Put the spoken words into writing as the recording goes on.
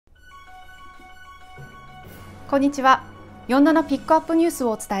こんにちは。47ピックアップニュース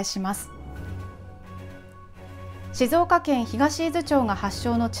をお伝えします。静岡県東伊豆町が発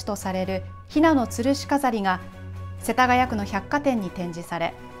祥の地とされる雛のつるし飾りが世田谷区の百貨店に展示さ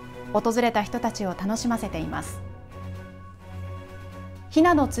れ、訪れた人たちを楽しませています。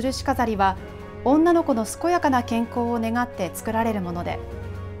雛のつるし飾りは女の子の健やかな健康を願って作られるもので、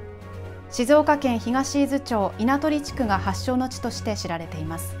静岡県東伊豆町稲取地区が発祥の地として知られてい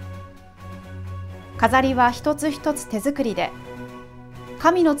ます。飾りは一つ一つ手作りで、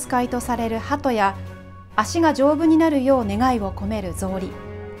神の使いとされる鳩や足が丈夫になるよう願いを込める草履、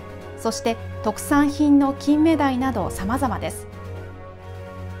そして特産品の金目鯛など様々です。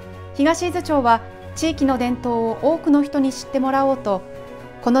東伊豆町は地域の伝統を多くの人に知ってもらおうと、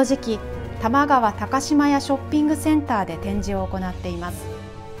この時期多摩川高島屋ショッピングセンターで展示を行っています。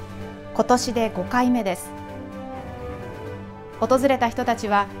今年で5回目です。訪れた人たち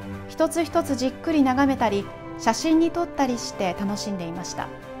は一つ一つじっくり眺めたり写真に撮ったりして楽しんでいました。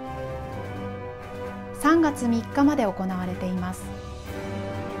3月3日まで行われています。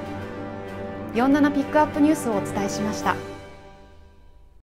47ピックアップニュースをお伝えしました。